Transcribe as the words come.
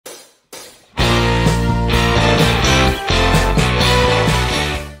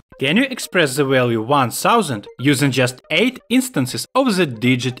Can you express the value 1000 using just 8 instances of the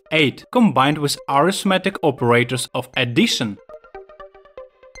digit 8 combined with arithmetic operators of addition?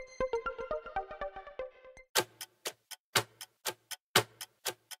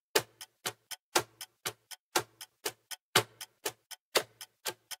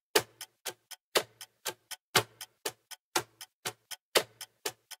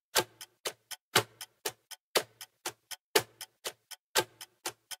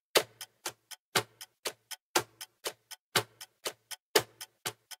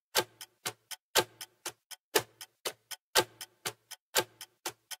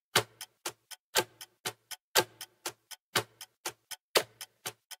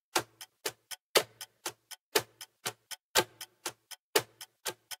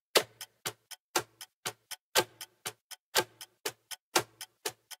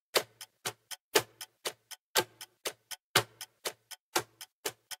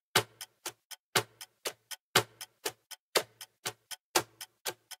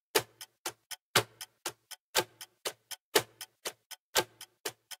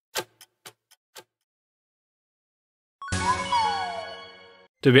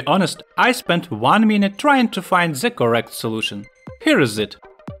 To be honest, I spent 1 minute trying to find the correct solution. Here is it.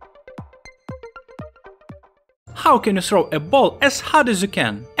 How can you throw a ball as hard as you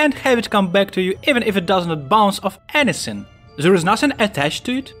can and have it come back to you even if it does not bounce off anything? There is nothing attached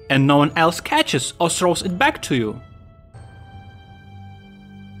to it and no one else catches or throws it back to you.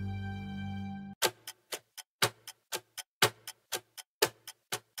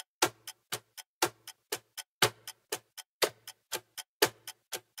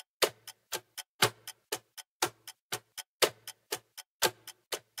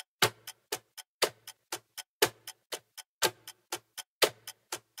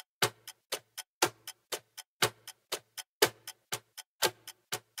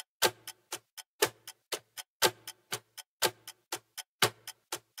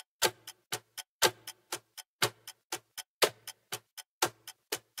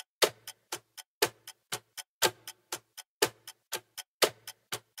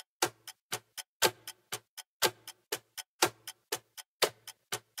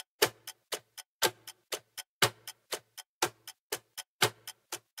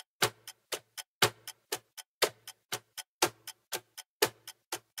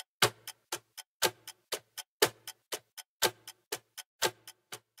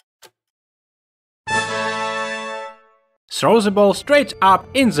 Throw the ball straight up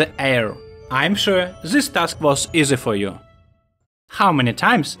in the air. I'm sure this task was easy for you. How many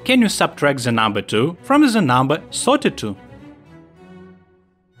times can you subtract the number 2 from the number 32?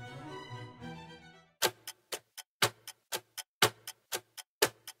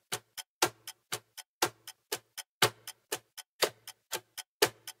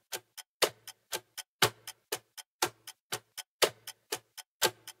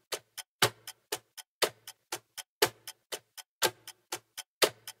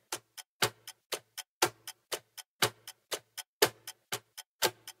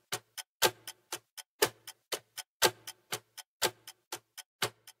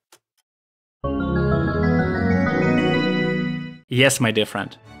 Yes, my dear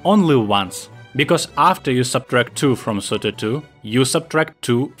friend, only once. Because after you subtract 2 from 32, you subtract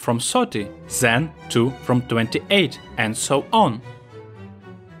 2 from 30, then 2 from 28, and so on.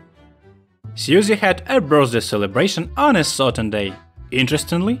 Susie had a birthday celebration on a certain day.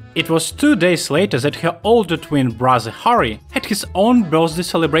 Interestingly, it was 2 days later that her older twin brother Harry had his own birthday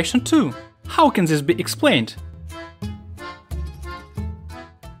celebration too. How can this be explained?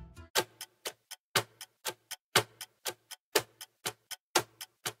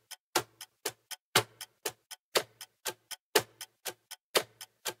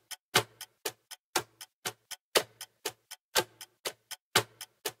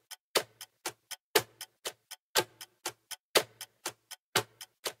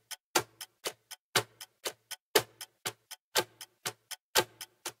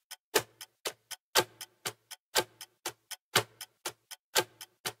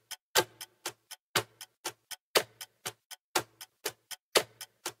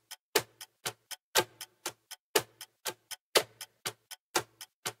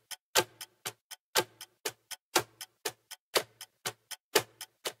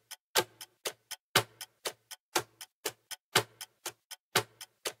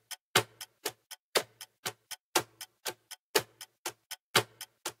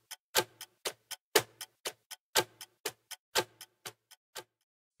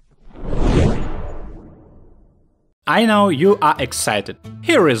 I know you are excited.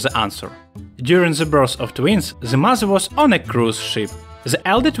 Here is the answer. During the birth of twins, the mother was on a cruise ship. The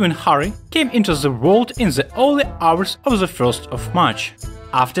elder twin Harry came into the world in the early hours of the 1st of March.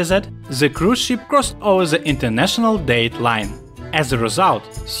 After that, the cruise ship crossed over the international date line. As a result,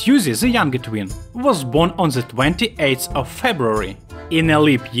 Susie, the younger twin, was born on the 28th of February. In a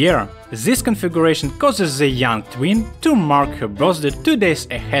leap year, this configuration causes the young twin to mark her birthday 2 days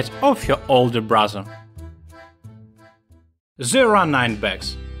ahead of her older brother. There are 9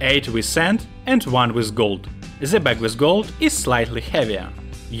 bags, 8 with sand and 1 with gold. The bag with gold is slightly heavier.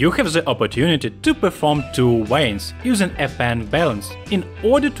 You have the opportunity to perform 2 weighings using a pen balance in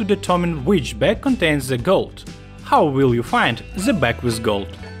order to determine which bag contains the gold. How will you find the bag with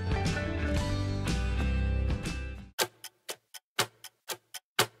gold?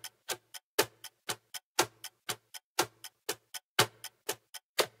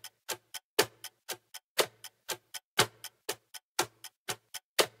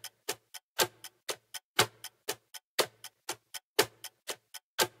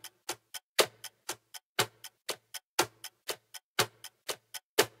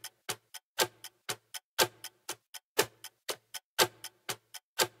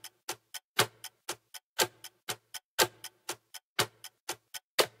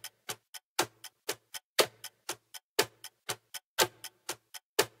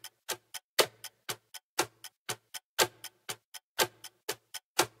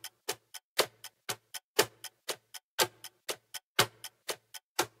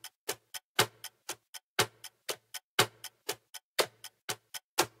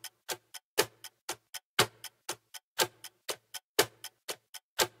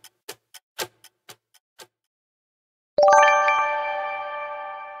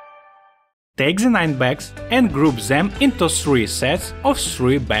 Take the 9 bags and group them into 3 sets of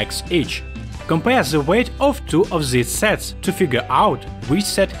 3 bags each. Compare the weight of 2 of these sets to figure out which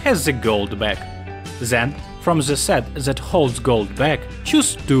set has the gold bag. Then, from the set that holds gold bag,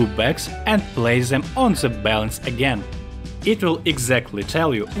 choose 2 bags and place them on the balance again. It will exactly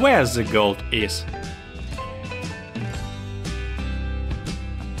tell you where the gold is.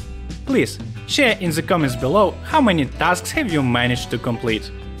 Please share in the comments below how many tasks have you managed to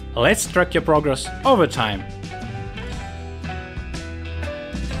complete. Let's track your progress over time.